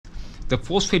the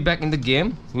force feedback in the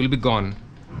game will be gone.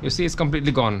 You see, it's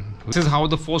completely gone. This is how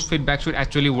the force feedback should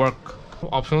actually work.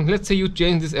 Option, let's say you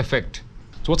change this effect.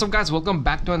 So what's up guys, welcome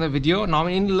back to another video. Now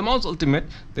in Moza Ultimate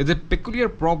there's a peculiar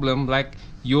problem, like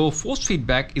your force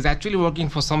feedback is actually working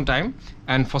for some time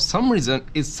and for some reason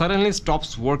it suddenly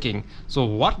stops working. So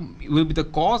what will be the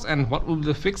cause and what will be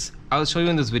the fix, I'll show you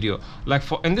in this video. Like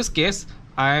in this case,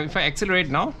 if I accelerate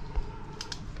now,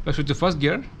 let's switch to first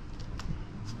gear,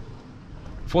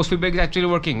 force feedback is actually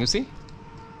working. You see,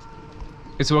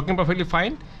 it's working perfectly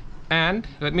fine. And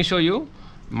let me show you,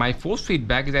 my force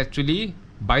feedback is actually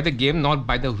by the game, not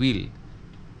by the wheel.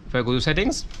 If I go to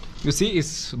settings, you see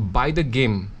it's by the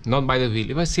game, not by the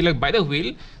wheel. If I select by the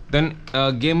wheel, then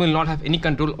game will not have any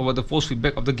control over the force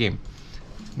feedback of the game.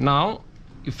 Now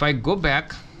if I go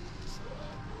back,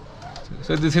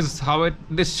 so this is how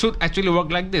this should actually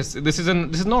work like this. This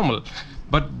is normal,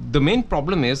 but the main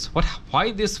problem is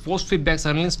why this force feedback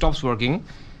suddenly stops working.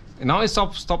 Now it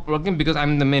stopped working because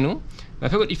I'm in the menu.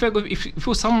 If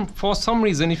for some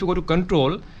reason, if you go to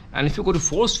control and if you go to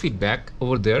force feedback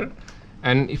over there,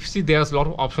 and if you see there's a lot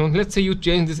of options. Let's say you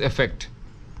change this effect.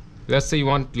 Let's say you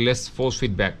want less force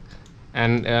feedback,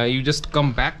 and you just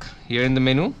come back here in the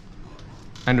menu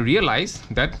and realize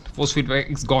that force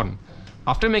feedback is gone.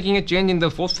 After making a change in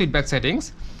the force feedback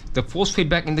settings, the force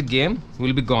feedback in the game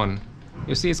will be gone.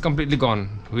 You see, it's completely gone.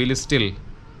 Wheel is still.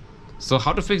 So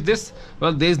how to fix this?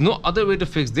 Well, there is no other way to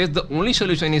fix this. The only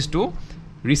solution is to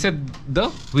reset the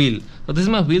wheel. So this is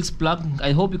my wheels plug.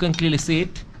 I hope you can clearly see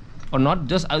it, or not.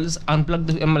 I'll just unplug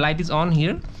the light is on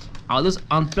here. I'll just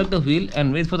unplug the wheel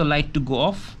and wait for the light to go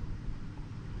off.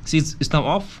 See, it's now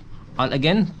off. I'll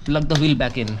again plug the wheel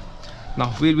back in.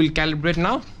 Now wheel will calibrate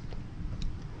now.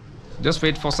 Just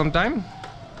wait for some time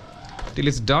till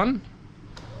it's done,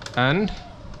 and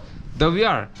there we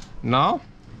are. Now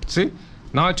see,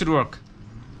 now it should work.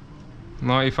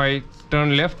 Now if I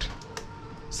turn left,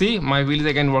 see, my wheel is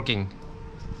again working.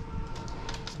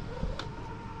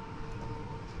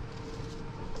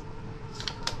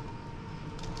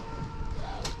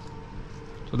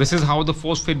 So this is how the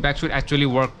force feedback should actually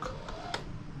work.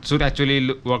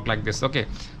 Work like this. Okay,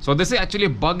 so this is actually a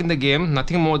bug in the game,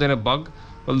 nothing more than a bug.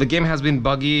 Well, the game has been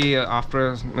buggy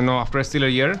after still a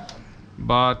year,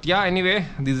 but yeah, anyway,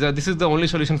 this is the only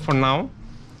solution for now.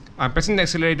 I'm pressing the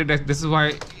accelerator. This is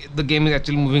why the game is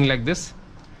actually moving like this.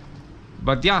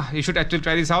 But yeah, you should actually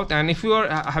try this out. And if you are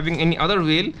having any other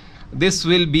wheel, this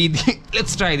will be the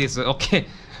let's try this. Okay,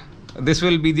 this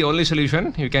will be the only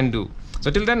solution you can do. So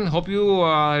till then, hope you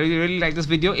really like this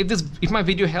video. If my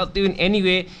video helped you in any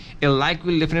way, a like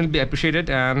will definitely be appreciated.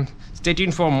 And stay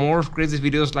tuned for more crazy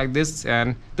videos like this.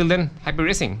 And till then, happy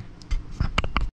racing.